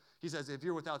with her? He says, if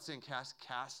you're without sin, cast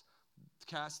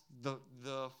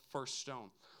the first stone.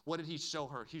 What did he show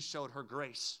her? He showed her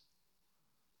grace.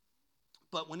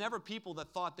 But whenever people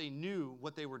that thought they knew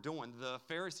what they were doing, the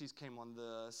Pharisees came on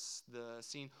the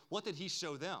scene, what did he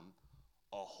show them?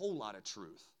 A whole lot of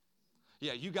truth.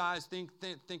 Yeah, you guys think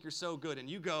you're so good, and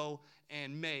you go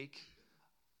and make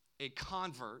a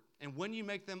convert, and when you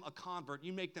make them a convert,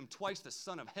 you make them twice the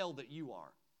son of hell that you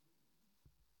are.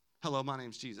 Hello, my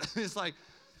name's Jesus. It's like,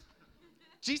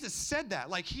 Jesus said that.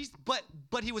 Like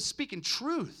but he was speaking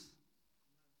truth.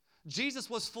 Jesus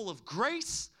was full of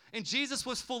grace, and Jesus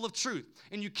was full of truth.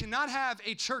 And you cannot have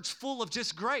a church full of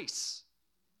just grace,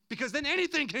 because then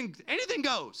anything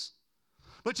goes.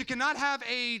 But you cannot have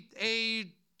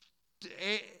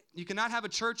you cannot have a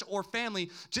church or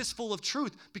family just full of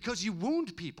truth, because you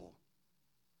wound people.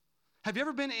 Have you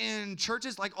ever been in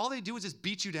churches like all they do is just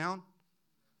beat you down?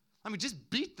 I mean, just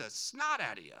beat the snot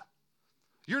out of you.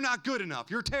 You're not good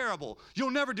enough. You're terrible. You'll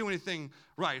never do anything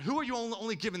right. Who are you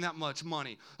only giving that much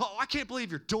money? Oh, I can't believe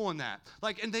you're doing that.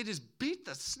 And they just beat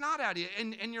the snot out of you.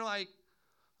 And you're like,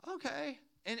 Okay.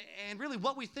 And really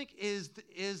what we think is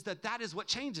that is what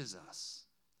changes us.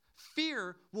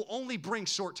 Fear will only bring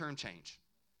short-term change.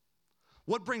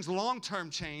 What brings long-term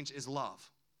change is love.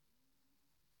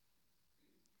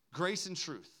 Grace and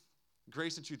truth.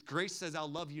 Grace and truth. Grace says, I'll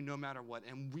love you no matter what.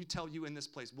 And we tell you in this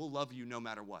place, we'll love you no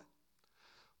matter what.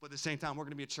 But at the same time, we're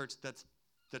going to be a church that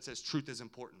says truth is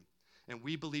important. And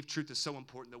we believe truth is so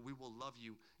important that we will love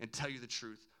you and tell you the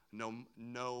truth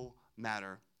no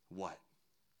matter what.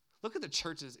 Look at the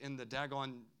churches in the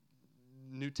daggone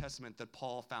New Testament that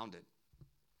Paul founded.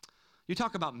 You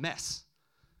talk about mess.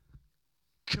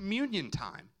 Communion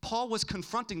time. Paul was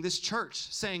confronting this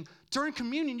church saying, during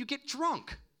communion, you get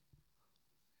drunk.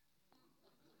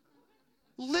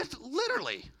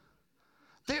 Literally.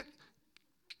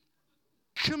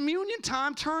 Communion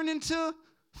time turned into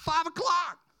 5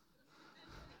 o'clock.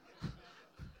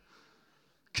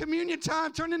 Communion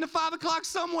time turned into 5 o'clock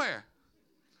somewhere.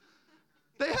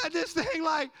 They had this thing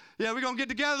like, yeah, we're going to get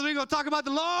together. We're going to talk about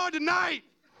the Lord tonight.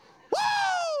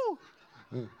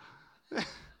 Woo!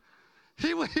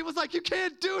 He was like, you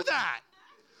can't do that.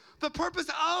 The purpose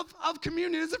of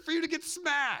communion isn't for you to get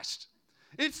smashed.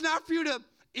 It's not for you to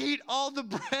eat all the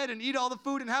bread and eat all the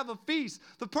food and have a feast.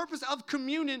 The purpose of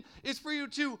communion is for you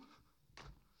to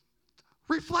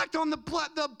reflect on the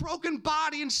broken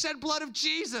body and shed blood of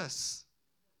Jesus.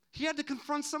 He had to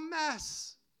confront some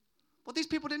mess. Well, these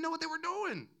people didn't know what they were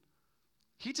doing.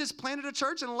 He just planted a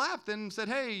church and left and said,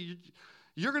 hey,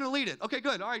 you're going to lead it. Okay,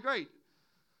 good. All right, great.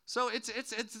 So it's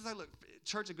like, look,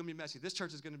 church is going to be messy. This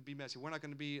church is going to be messy. We're not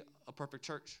going to be a perfect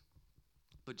church.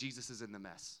 But Jesus is in the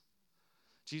mess.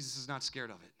 Jesus is not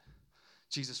scared of it.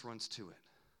 Jesus runs to it.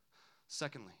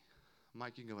 Secondly,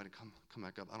 Mike, you can go ahead and come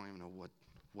back up. I don't even know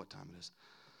what time it is.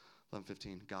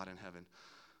 11:15, God in heaven.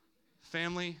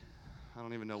 Family, I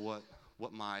don't even know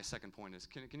what my second point is.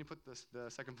 Can you put the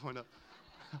second point up?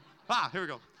 Here we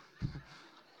go.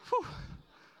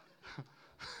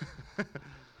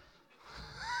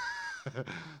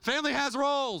 Family has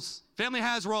roles. Family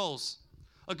has roles.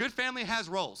 A good family has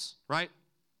roles, right?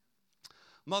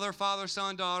 Mother, father,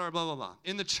 son, daughter, blah, blah, blah.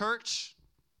 In the church,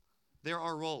 there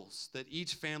are roles that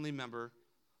each family member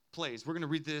plays. We're going to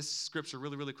read this scripture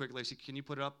really, really quick. Lacey, can you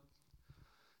put it up?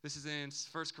 This is in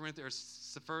 1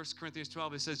 Corinthians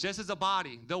 12. It says, just as a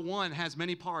body, though one has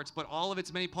many parts, but all of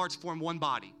its many parts form one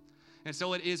body. And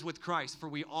so it is with Christ. For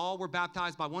we all were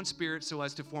baptized by one Spirit so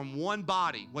as to form one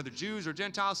body. Whether Jews or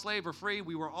Gentiles, slave or free,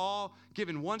 we were all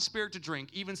given one Spirit to drink.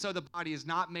 Even so, the body is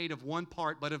not made of one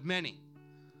part, but of many.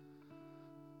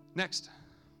 Next.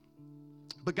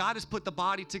 But God has put the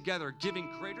body together,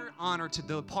 giving greater honor to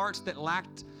the parts that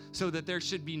lacked, so that there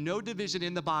should be no division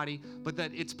in the body, but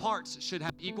that its parts should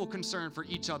have equal concern for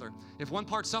each other. If one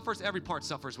part suffers, every part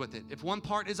suffers with it. If one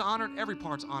part is honored, every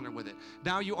part's honored with it.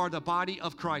 Now you are the body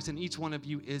of Christ, and each one of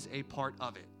you is a part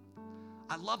of it.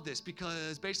 I love this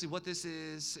because basically what this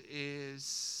is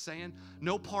saying,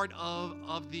 no part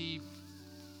of the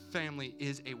family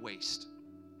is a waste.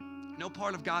 No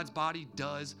part of God's body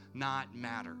does not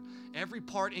matter. Every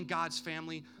part in God's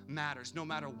family matters, no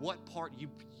matter what part you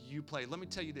play. Let me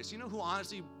tell you this. You know who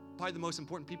honestly probably the most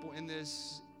important people in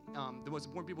this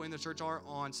church are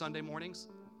on Sunday mornings?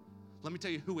 Let me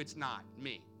tell you who it's not.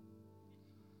 Me.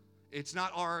 It's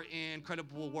not our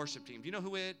incredible worship team. Do you know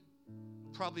who it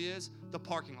probably is? The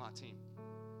parking lot team.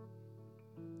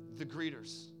 The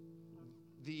greeters.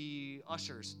 The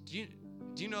ushers. Do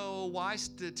you know why?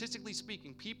 Statistically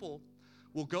speaking, people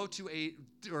will go to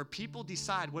people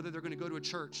decide whether they're going to go to a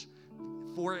church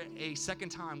for a second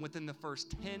time within the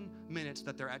first 10 minutes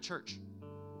that they're at church.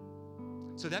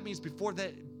 So that means before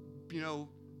they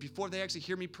actually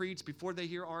hear me preach, before they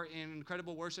hear our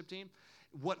incredible worship team,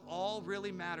 what all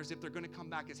really matters if they're going to come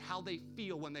back is how they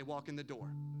feel when they walk in the door.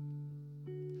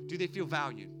 Do they feel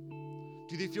valued?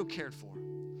 Do they feel cared for?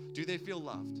 Do they feel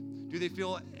loved? Do they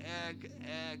feel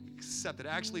accepted?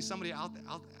 Actually, somebody out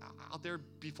there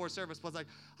before service was like,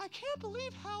 I can't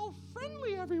believe how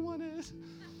friendly everyone is.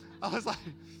 I was like,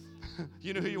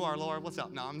 you know who you are, Laura. What's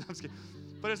up? No, I'm just kidding.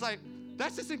 But it's like,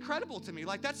 that's just incredible to me.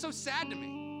 Like, that's so sad to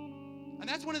me. And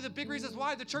that's one of the big reasons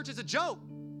why the church is a joke.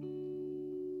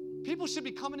 People should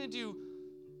be coming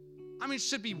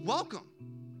should be welcome.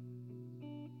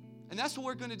 And that's what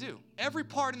we're going to do. Every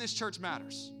part in this church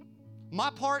matters.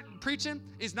 My part preaching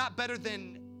is not better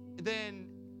than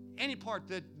any part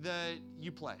that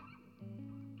you play.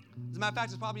 As a matter of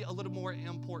fact, it's probably a little more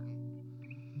important.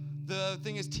 The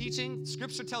thing is, teaching,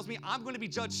 Scripture tells me I'm going to be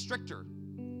judged stricter.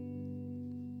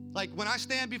 Like when I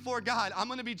stand before God, I'm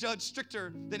going to be judged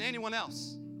stricter than anyone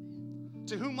else.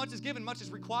 To whom much is given, much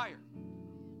is required.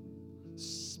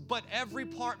 But every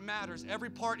part matters. Every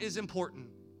part is important.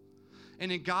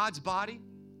 And in God's body,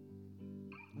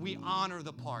 we honor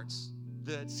the parts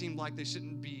that seem like they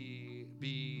shouldn't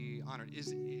be honored.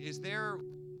 Is there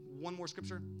one more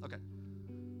scripture? Okay.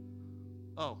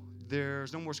 Oh,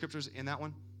 there's no more scriptures in that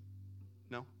one?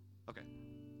 No? Okay.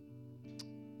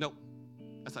 Nope.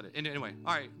 That's not it. Anyway,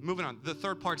 all right, moving on. The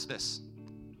third part's this.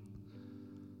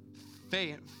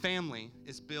 Family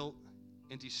is built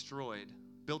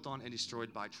on and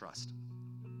destroyed by trust.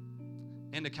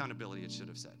 And accountability, it should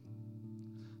have said.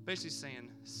 Basically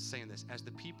saying this, as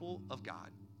the people of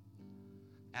God,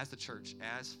 as the church,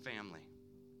 as family,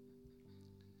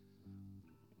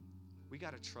 we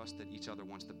got to trust that each other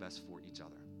wants the best for each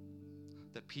other.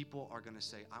 That people are going to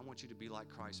say, I want you to be like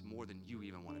Christ more than you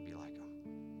even want to be like him.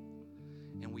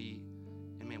 And we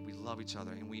love each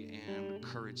other, and we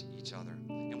encourage each other,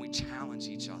 and we challenge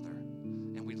each other,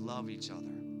 and we love each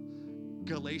other.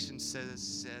 Galatians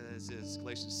says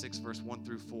Galatians 6, verse 1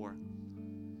 through 4.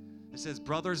 It says,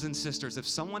 brothers and sisters, if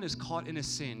someone is caught in a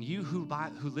sin, you who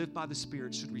live by the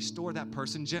Spirit should restore that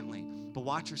person gently. But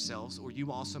watch yourselves, or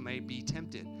you also may be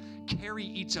tempted. Carry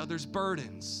each other's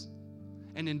burdens.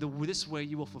 And in this way,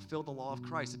 you will fulfill the law of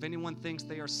Christ. If anyone thinks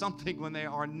they are something when they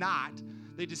are not,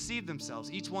 they deceive themselves.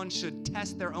 Each one should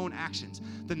test their own actions.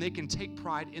 Then they can take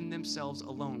pride in themselves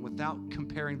alone without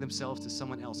comparing themselves to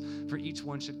someone else. For each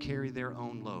one should carry their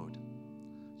own load.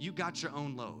 You got your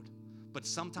own load, but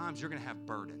sometimes you're going to have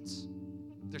burdens.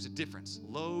 There's a difference,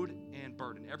 load and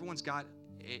burden. Everyone's got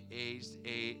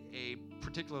a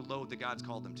particular load that God's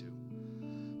called them to.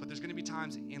 But there's going to be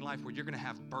times in life where you're going to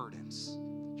have burdens.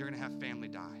 You're going to have family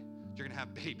die. You're going to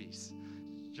have babies.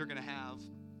 You're going to have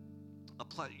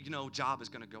job is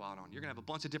going to go out on. You're going to have a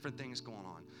bunch of different things going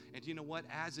on. And you know what?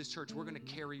 As this church, we're going to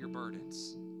carry your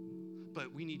burdens.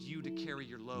 But we need you to carry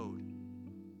your load.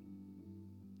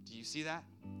 Do you see that?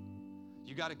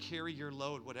 You got to carry your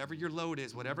load, whatever your load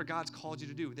is, whatever God's called you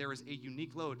to do. There is a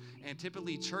unique load. And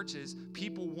typically churches,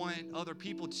 people want other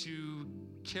people to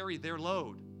carry their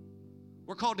load.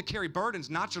 We're called to carry burdens,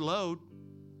 not your load.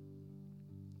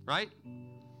 Right?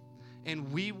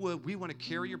 And we want to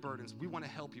carry your burdens. We want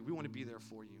to help you. We want to be there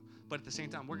for you. But at the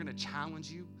same time, we're going to challenge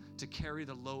you to carry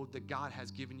the load that God has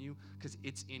given you because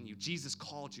it's in you. Jesus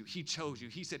called you. He chose you.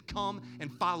 He said, come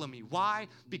and follow me. Why?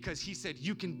 Because he said,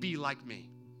 you can be like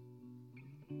me.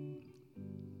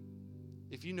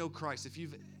 If you know Christ, if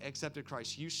you've accepted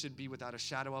Christ, you should be without a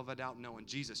shadow of a doubt knowing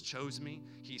Jesus chose me,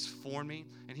 he's for me,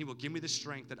 and he will give me the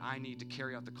strength that I need to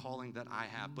carry out the calling that I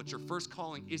have. But your first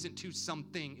calling isn't to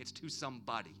something, it's to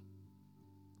somebody.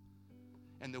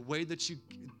 And the way that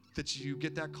you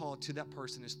get that call to that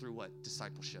person is through what?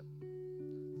 Discipleship.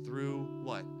 Through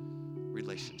what?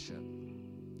 Relationship.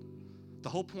 The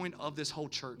whole point of this whole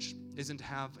church isn't to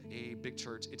have a big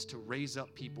church. It's to raise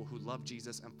up people who love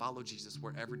Jesus and follow Jesus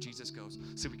wherever Jesus goes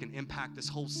so we can impact this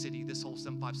whole city, this whole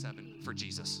 757 for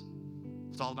Jesus.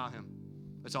 It's all about him.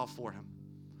 It's all for him.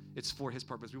 It's for his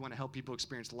purpose. We want to help people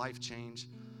experience life change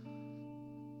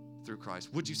through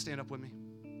Christ. Would you stand up with me?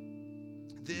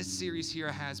 This series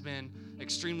here has been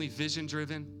extremely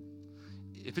vision-driven.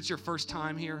 If it's your first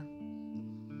time here,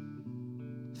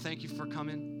 thank you for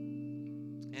coming.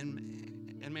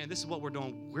 And man, this is what we're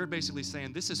doing. We're basically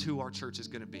saying this is who our church is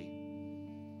going to be.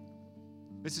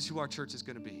 This is who our church is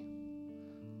going to be.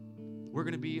 We're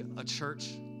going to be a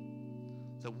church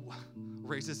that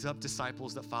raises up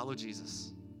disciples that follow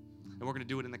Jesus. And we're going to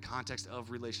do it in the context of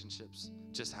relationships,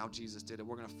 just how Jesus did it.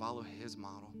 We're going to follow his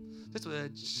model.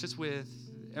 Just with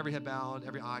every head bowed,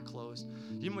 every eye closed.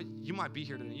 You might be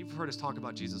here today. You've heard us talk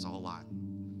about Jesus a whole lot.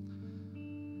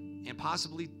 And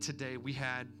possibly today we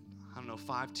had,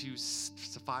 5 to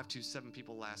 7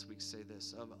 people last week say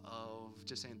this, of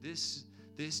just saying,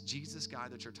 this Jesus guy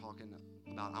that you're talking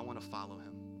about, I want to follow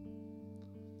him.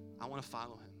 I want to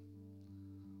follow him.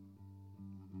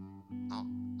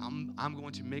 I'm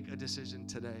going to make a decision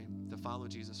today to follow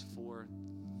Jesus for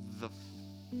the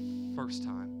first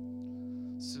time.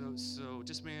 So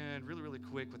just, man, really, really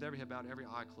quick, with every head bowed, every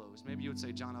eye closed, maybe you would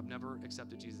say, John, I've never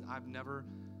accepted Jesus. I've never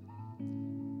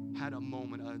had a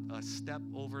moment, a step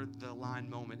over the line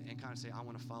moment and kind of say, I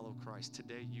want to follow Christ.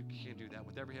 Today, you can do that.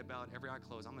 With every head bowed, every eye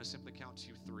closed, I'm going to simply count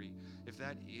to 3. If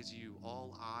that is you,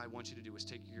 all I want you to do is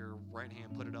take your right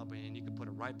hand, put it up, and you can put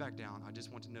it right back down. I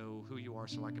just want to know who you are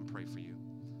so I can pray for you.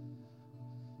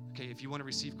 Okay, if you want to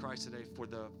receive Christ today for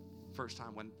the first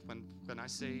time, when I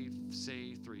say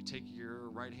 3, take your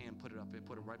right hand, put it up, and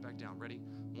put it right back down. Ready?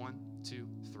 1, 2,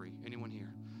 3. Anyone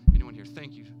here? Anyone here?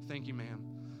 Thank you. Thank you, ma'am.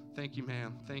 Thank you,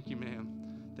 ma'am. Thank you, ma'am.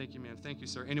 Thank you, ma'am. Thank you,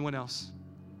 sir. Anyone else?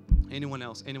 Anyone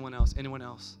else? Anyone else? Anyone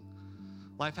else?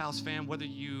 Lifehouse fam, whether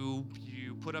you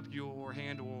put up your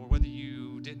hand or whether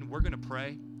you didn't, we're going to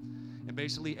pray. And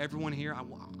basically, everyone here, I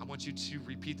want you to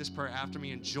repeat this prayer after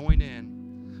me and join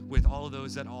in with all of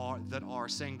those that are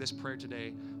saying this prayer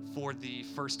today for the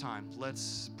first time.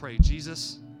 Let's pray.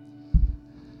 Jesus,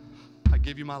 I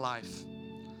give you my life.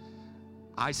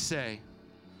 I say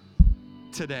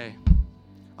today,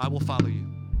 I will follow you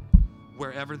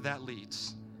wherever that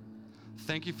leads.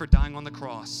 Thank you for dying on the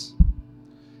cross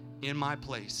in my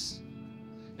place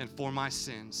and for my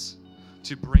sins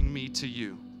to bring me to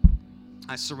you.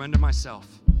 I surrender myself.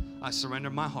 I surrender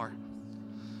my heart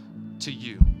to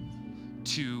you,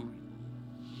 to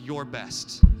your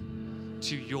best,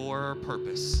 to your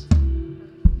purpose.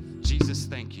 Jesus,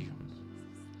 thank you.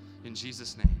 In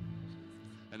Jesus' name.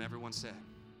 And everyone said,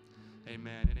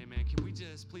 amen and amen. Can we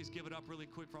just please give it up really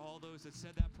quick for all those that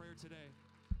said that prayer today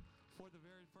for the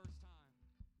very first time?